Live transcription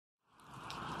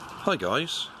Hi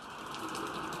guys,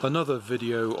 another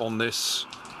video on this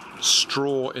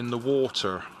straw in the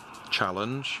water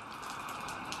challenge.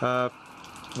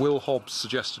 Will Hobbs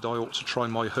suggested I ought to try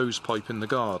my hose pipe in the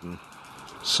garden,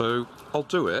 so I'll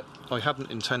do it. I hadn't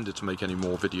intended to make any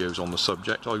more videos on the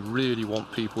subject. I really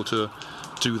want people to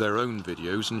do their own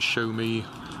videos and show me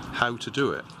how to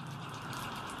do it.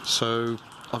 So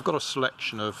I've got a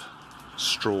selection of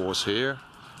straws here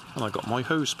and I've got my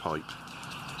hose pipe.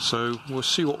 So we'll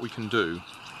see what we can do.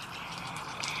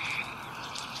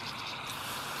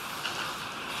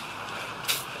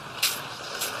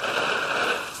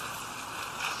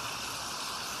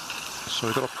 So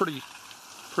we've got a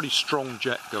pretty strong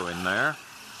jet going there.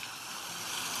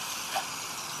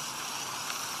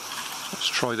 Let's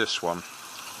try this one.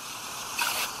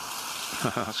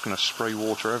 That's going to spray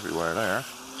water everywhere there.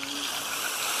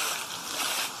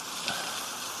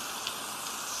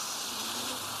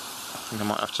 I think I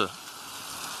might have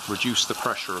to reduce the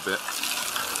pressure a bit.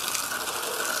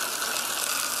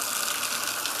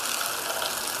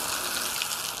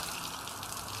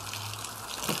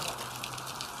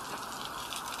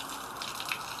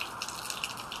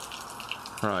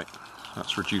 Right,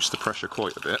 that's reduced the pressure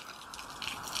quite a bit.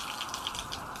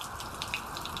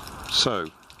 So,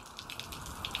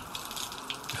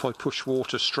 if I push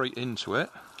water straight into it,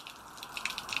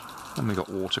 then we got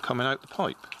water coming out the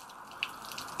pipe.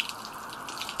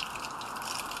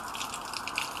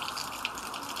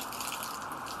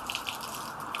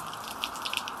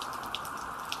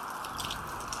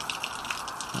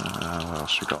 What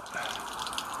else we got?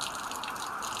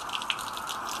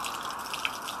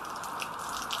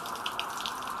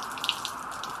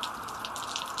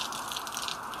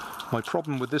 My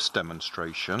problem with this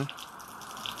demonstration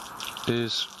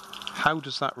is, how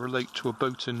does that relate to a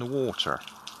boat in the water?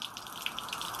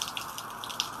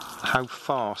 How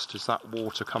fast is that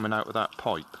water coming out of that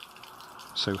pipe?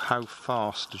 So how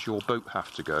fast does your boat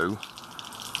have to go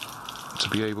to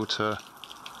be able to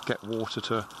get water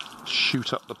to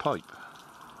shoot up the pipe?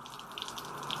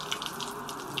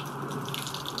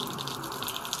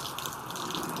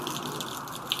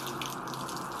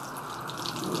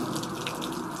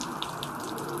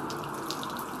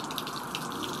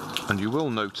 And you will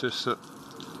notice that,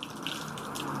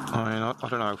 I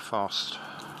don't know how fast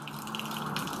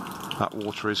that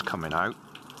water is coming out,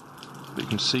 but you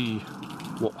can see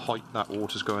what height that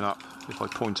water's going up if I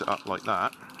point it up like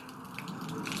that.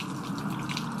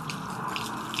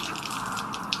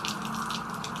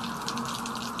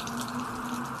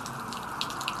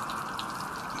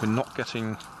 We're not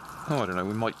getting, I don't know,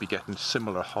 we might be getting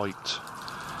similar height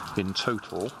in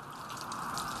total,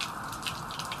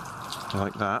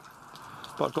 like that.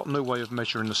 But I've got no way of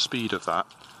measuring the speed of that,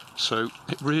 so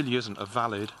it really isn't a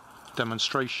valid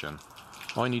demonstration.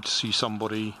 I need to see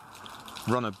somebody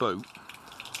run a boat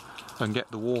and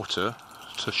get the water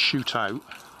to shoot out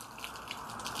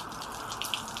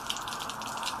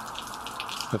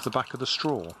of the back of the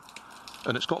straw,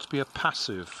 and it's got to be a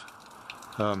passive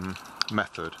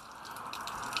method.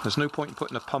 There's no point in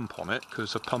putting a pump on it,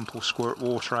 because a pump will squirt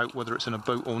water out whether it's in a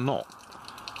boat or not.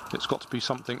 It's got to be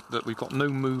something that we've got no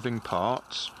moving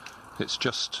parts, it's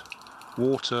just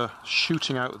water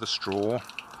shooting out of the straw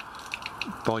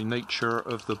by nature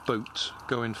of the boat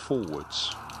going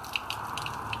forwards.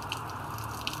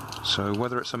 So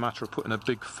whether it's a matter of putting a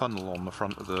big funnel on the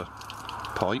front of the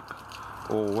pipe,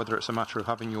 or whether it's a matter of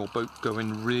having your boat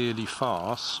going really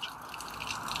fast,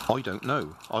 I don't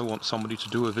know. I want somebody to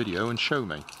do a video and show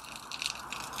me.